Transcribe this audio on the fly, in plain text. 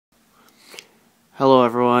Hello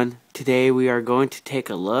everyone, today we are going to take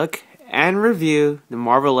a look and review the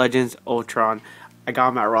Marvel Legends Ultron. I got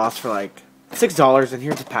them at Ross for like $6 and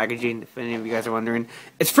here's the packaging if any of you guys are wondering.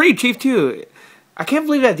 It's pretty cheap too. I can't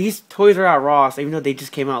believe that these toys are at Ross even though they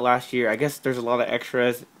just came out last year. I guess there's a lot of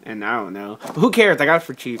extras and I don't know. But who cares, I got it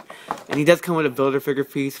for cheap. And he does come with a builder figure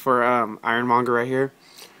piece for Iron Monger right here.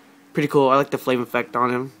 Pretty cool, I like the flame effect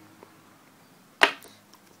on him.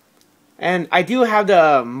 And I do have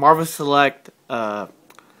the Marvel Select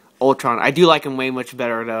Ultron. I do like him way much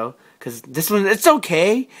better though, because this one, it's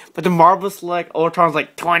okay, but the Marvel Select Ultron's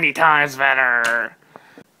like 20 times better.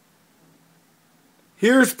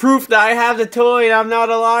 Here's proof that I have the toy and I'm not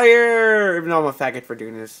a liar, even though I'm a faggot for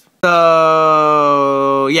doing this.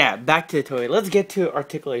 So yeah, back to the toy. Let's get to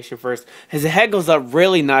articulation first. His head goes up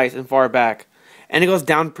really nice and far back, and it goes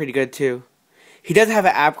down pretty good too. He does have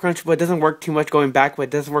an ab crunch, but it doesn't work too much going back, but it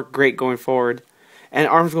doesn't work great going forward. And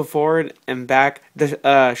arms go forward and back.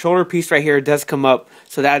 The shoulder piece right here does come up,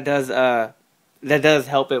 so that does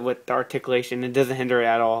help it with the articulation. It doesn't hinder it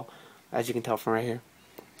at all, as you can tell from right here.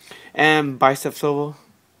 And bicep swivel,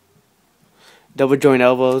 double joint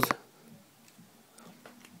elbows,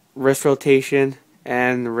 wrist rotation,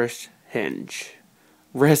 and wrist hinge.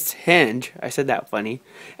 Wrist hinge. I said that funny.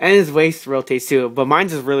 And his waist rotates too, but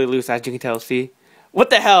mine's is really loose, as you can tell. See, what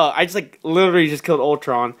the hell? I just like literally just killed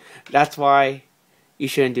Ultron. That's why you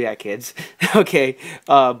shouldn't do that, kids. Okay,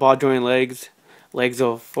 ball joint legs. Legs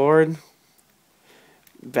go forward,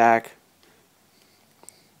 back,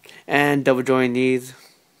 and double joint knees.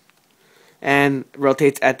 And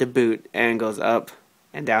rotates at the boot and goes up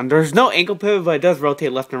and down. There's no ankle pivot, but it does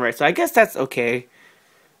rotate left and right, so I guess that's okay.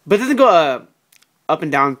 But it doesn't go up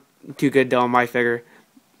and down too good though on my figure.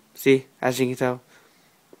 See, as you can tell.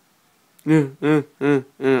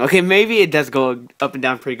 Okay, maybe it does go up and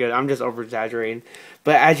down pretty good. I'm just over exaggerating.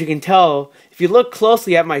 But as you can tell, if you look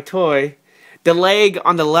closely at my toy, the leg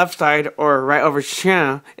on the left side or right over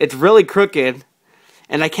here, it's really crooked.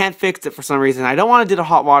 And I can't fix it for some reason. I don't want to do the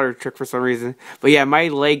hot water trick for some reason. But yeah, my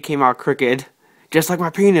leg came out crooked. Just like my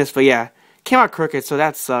penis. But yeah, came out crooked, so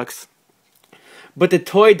that sucks. But the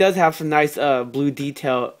toy does have some nice blue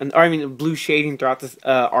detail, blue shading throughout this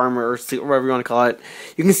armor or suit, whatever you want to call it.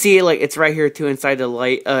 You can see it like it's right here too, inside the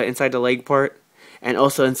leg part, and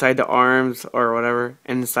also inside the arms or whatever,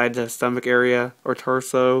 and inside the stomach area or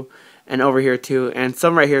torso, and over here too, and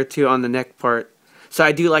some right here too on the neck part. So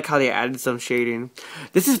I do like how they added some shading.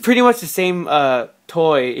 This is pretty much the same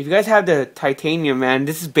toy. If you guys have the titanium, man,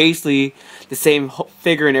 this is basically the same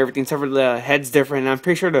figure and everything, except for the head's different. And I'm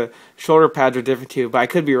pretty sure the shoulder pads are different too, but I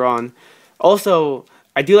could be wrong. Also,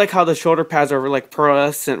 I do like how the shoulder pads are like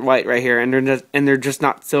pearlescent white right here, and they're just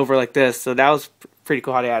not silver like this. So that was pretty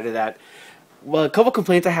cool how they added that. Well, a couple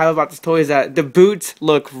complaints I have about this toy is that the boots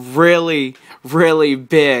look really, really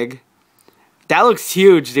big. That looks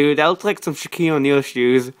huge, dude. That looks like some Shaquille O'Neal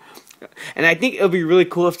shoes. And I think it would be really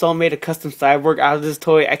cool if someone made a custom cyborg out of this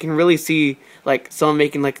toy. I can really see like someone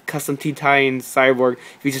making like a custom T-Titan cyborg.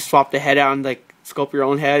 If you just swap the head out and like sculpt your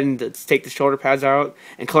own head and just take the shoulder pads out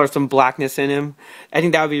and color some blackness in him. I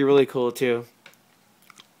think that would be really cool too.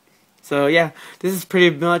 So yeah, this has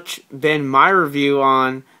pretty much been my review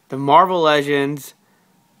on the Marvel Legends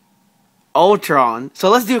Ultron. So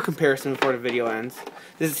let's do a comparison before the video ends.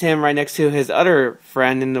 This is him right next to his other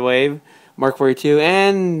friend in the wave, Mark 42,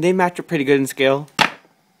 and they match up pretty good in scale.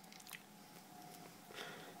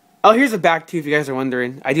 Oh, here's the back too, if you guys are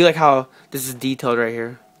wondering. I do like how this is detailed right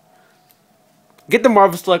here. Get the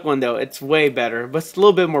Marvel Select one though, it's way better, but it's a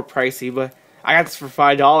little bit more pricey, but I got this for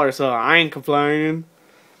 $5, so I ain't complaining.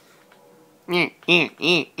 Oh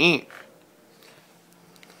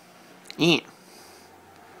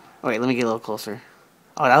wait, let me get a little closer.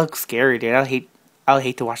 Oh, that looks scary, dude. I would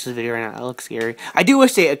hate to watch this video right now. That looks scary. I do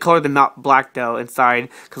wish they colored them out black though inside,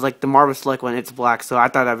 because like the Marvel Select one, it's black, so I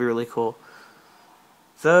thought that'd be really cool.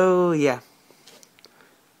 So yeah,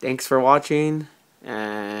 thanks for watching,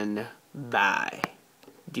 and bye.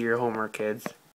 Do your homework, kids.